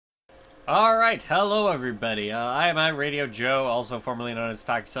Alright, hello everybody. I am Radio Joe, also formerly known as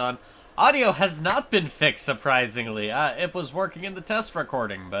Taki-san. Audio has not been fixed, surprisingly. It was working in the test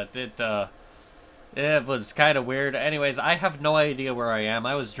recording, but it was kind of weird. Anyways, I have no idea where I am.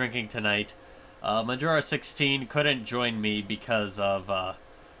 I was drinking tonight. Majora16 couldn't join me because of,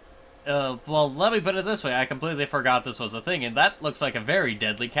 well, let me put it this way. I completely forgot this was a thing, and that looks like a very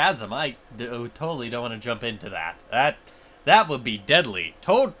deadly chasm. I totally don't want to jump into that. That would be deadly.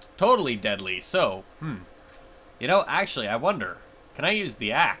 Totally deadly. So, you know, actually, I wonder, can I use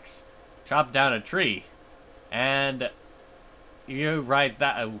the axe? Chop down a tree. And you ride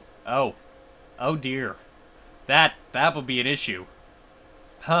that. Oh dear. That would be an issue.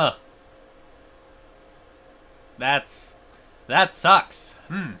 Huh. That sucks.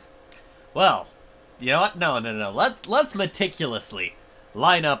 Well, you know what? No. Let's meticulously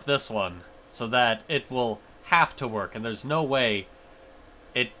line up this one so that it will have to work, and there's no way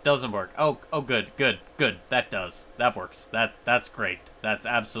it doesn't work. Oh, good. That works. That's great. That's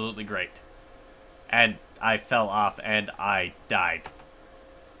absolutely great. And I fell off and I died.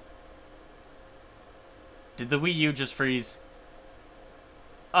 Did the Wii U just freeze?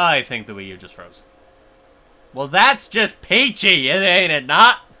 I think the Wii U just froze. Well, that's just peachy, ain't it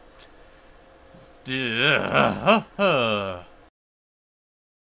not?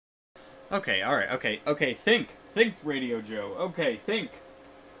 Okay, alright, okay, think, Radio Joe, okay, think.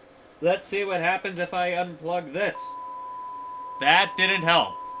 Let's see what happens if I unplug this. That didn't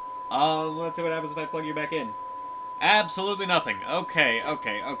help. Let's see what happens if I plug you back in. Absolutely nothing. Okay,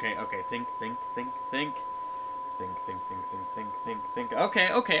 think.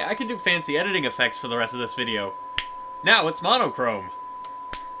 Okay, I can do fancy editing effects for the rest of this video. Now it's monochrome.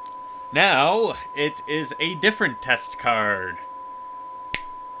 Now it is a different test card.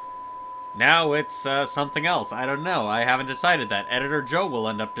 Now it's something else. I don't know. I haven't decided that. Editor Joe will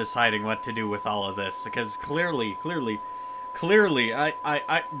end up deciding what to do with all of this, because clearly, I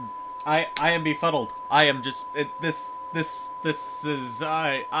am befuddled. I am just this is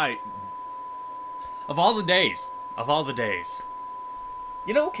of all the days.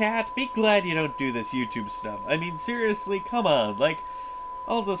 You know, Kat, be glad you don't do this YouTube stuff. I mean, seriously, come on, like,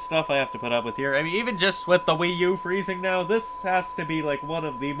 all the stuff I have to put up with here. I mean, even just with the Wii U freezing now, this has to be, like, one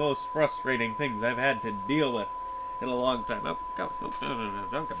of the most frustrating things I've had to deal with in a long time. Oh, go. No,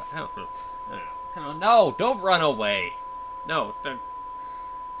 don't come back. No, don't run away. No, don't.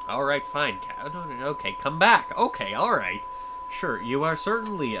 Alright, fine, cat. No, okay, come back. Okay, alright. Sure, you are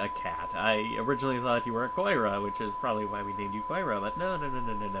certainly a cat. I originally thought you were a Koira, which is probably why we named you Koira, but no.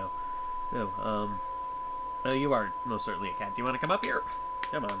 No, you are most certainly a cat. Do you want to come up here?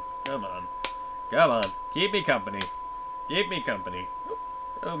 Come on. Keep me company.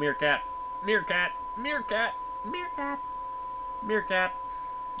 Oh, meerkat. Meerkat.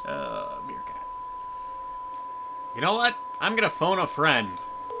 You know what? I'm gonna phone a friend.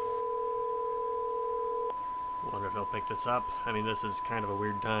 Wonder if he'll pick this up. I mean, this is kind of a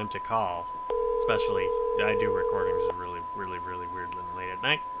weird time to call. Especially, I do recordings really weird and late at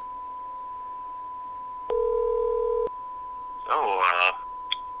night. So,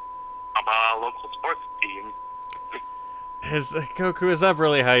 about a local sports team. Goku, is that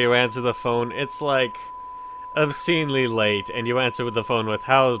really how you answer the phone? It's like obscenely late, and you answer with the phone with,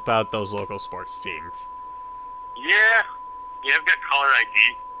 how about those local sports teams? Yeah, I've got caller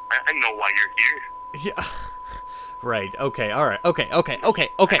ID. I know why you're here. Yeah. Right, okay, alright, okay. I know you do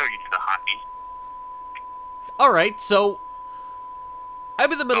the hockey. Alright, so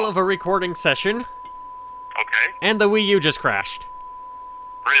I'm in the middle of a recording session. Okay. And the Wii U just crashed.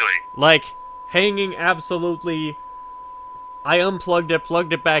 Really? Like, hanging absolutely. I unplugged it,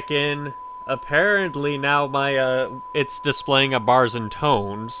 plugged it back in. Apparently now my, it's displaying a bars and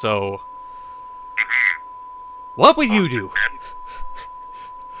tone, so. What would you do?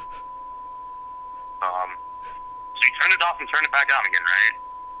 So you turn it off and turn it back on again, right?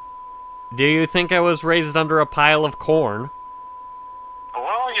 Do you think I was raised under a pile of corn?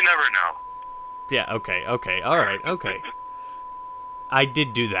 Well, you never know. Yeah, okay, alright, okay. I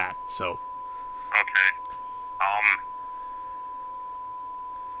did do that, so. Okay.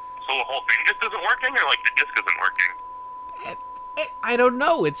 So the whole thing just isn't working, or like the disc isn't working? I don't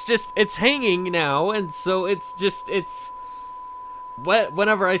know, it's hanging now, and so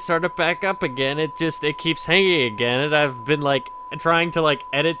whenever I start it back up again, it keeps hanging again, and I've been, like, trying to, like,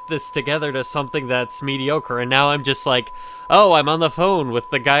 edit this together to something that's mediocre, and now I'm just like, oh, I'm on the phone with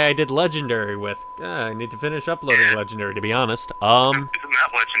the guy I did Legendary with. I need to finish uploading Legendary, to be honest. Isn't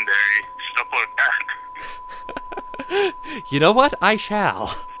that Legendary? You should upload that. You know what? I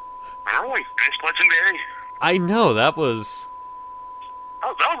shall. Remember when we finished Legendary? I know, that was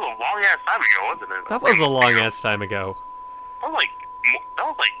That was a long ass time ago, wasn't it? That was a long ass time ago. That was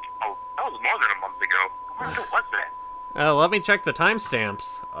more than a month ago. What was that? Let me check the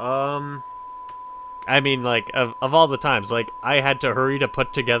timestamps. I mean, like, of all the times, like, I had to hurry to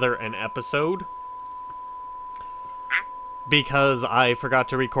put together an episode because I forgot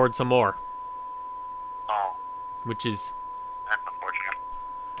to record some more. Oh. Which is... That's unfortunate.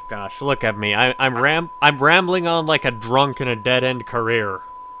 Gosh, look at me. I'm rambling on like a drunk in a dead-end career.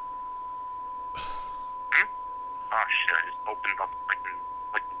 Oh shit, I just opened up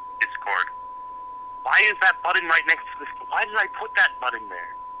like Discord. Why is that button right next to this? Why did I put that button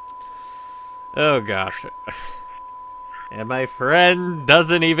there? Oh gosh. And my friend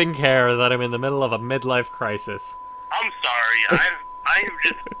doesn't even care that I'm in the middle of a midlife crisis. I'm sorry, I've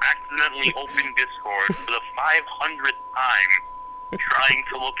just accidentally opened Discord for the 500th time trying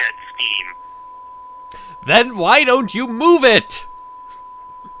to look at Steam. Then why don't you move it?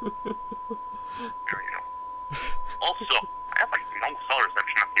 There you go. Also, I have like no cell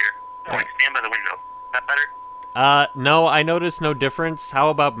reception up here. I like stand by the window. Is that better? No, I noticed no difference. How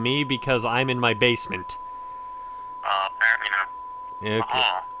about me, because I'm in my basement? Apparently not.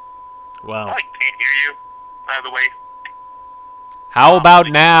 Okay. Well. I can't hear you, by the way. How about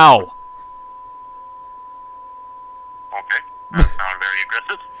now? Okay. That sounded very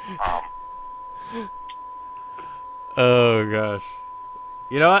aggressive. Oh gosh.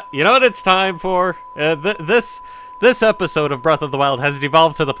 You know what? You know what it's time for? This episode of Breath of the Wild has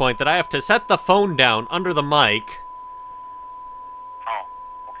devolved to the point that I have to set the phone down under the mic. Oh,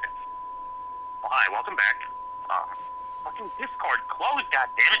 okay. Well, hi, welcome back. Fucking Discord, close,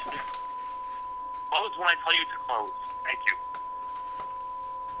 goddammit. Close when I tell you to close. Thank you.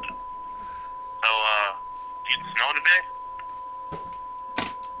 So, did it snow today?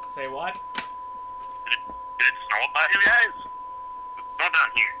 Say what? Did it snow by you guys? It's snow down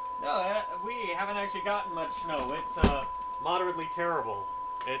here. No, we haven't actually gotten much snow. It's moderately terrible.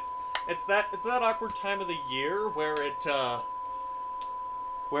 It's that awkward time of the year where it's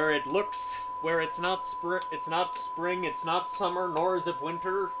not spring, it's not summer, nor is it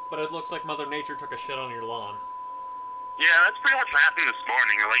winter, but it looks like Mother Nature took a shit on your lawn. Yeah, that's pretty much what happened this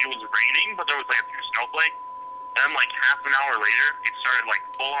morning. Like, it was raining, but there was like a few snowflakes. And then like half an hour later, it started like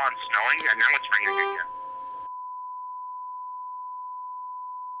full on snowing, and now it's raining again.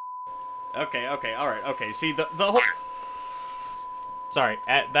 Okay, alright, okay. See, the whole... Sorry,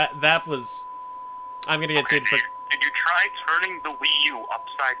 that was... I'm gonna get sued for... Did you try turning the Wii U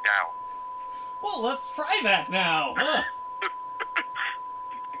upside down? Well, let's try that now! Huh?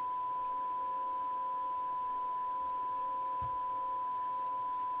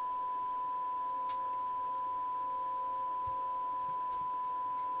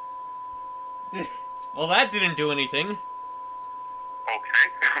 Well, that didn't do anything. Okay,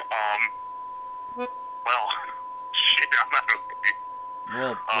 well, shit, I'm not okay.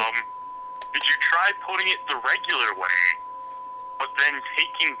 Well, did you try putting it the regular way, but then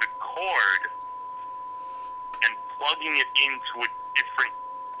taking the cord and plugging it into a different,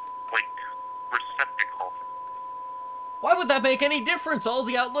 like, receptacle? Why would that make any difference? All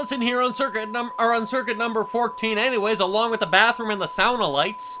the outlets in here are on circuit number 14 anyways, along with the bathroom and the sauna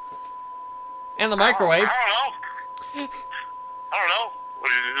lights. And the microwave. I don't know.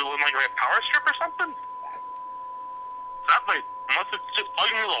 What, is it like a power strip or something? Exactly. Unless it's just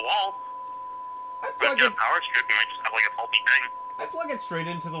plugging into the wall. But a power strip, you might just have like a faulty thing. I plug it straight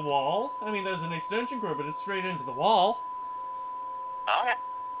into the wall. I mean, there's an extension cord, but it's straight into the wall. Okay.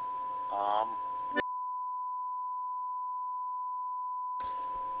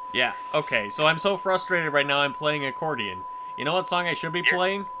 Yeah, okay, so I'm so frustrated right now I'm playing accordion. You know what song I should be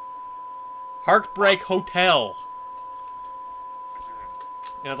playing? Heartbreak Hotel.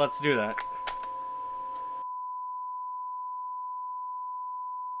 Yeah, let's do that.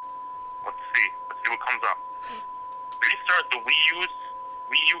 Let's see what comes up. Restart the Wii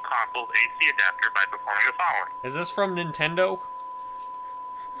U console's AC adapter by performing the following. Is this from Nintendo?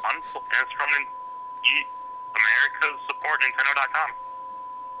 It's from America's support, Nintendo.com.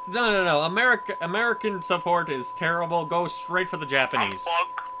 No. American support is terrible. Go straight for the Japanese. Unplug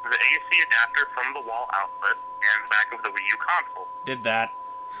the AC adapter from the wall outlet and the back of the Wii U console. Did that.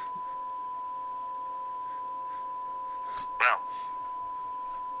 Well,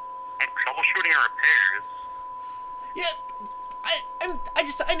 troubleshooting or repairs. Yeah,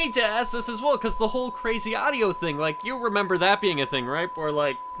 I need to ask this as well, because the whole crazy audio thing, like, you remember that being a thing, right? Or,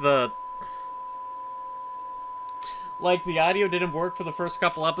 like, the audio didn't work for the first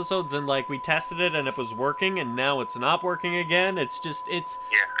couple episodes, and, like, we tested it, and it was working, and now it's not working again. It's just, Yeah, and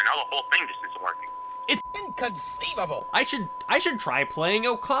now the whole thing just isn't working. It's Inconceivable! I should try playing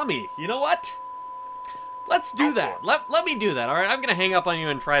Okami. You know what? Let's do that. Let me do that, alright? I'm gonna hang up on you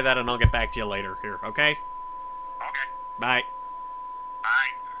and try that, and I'll get back to you later here, okay? Okay. Bye. Bye.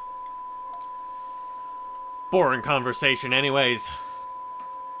 Boring conversation anyways.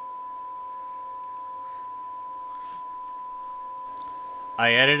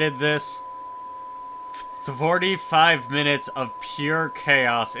 I edited this 45 minutes of pure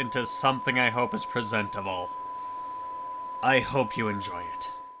chaos into something I hope is presentable. I hope you enjoy it.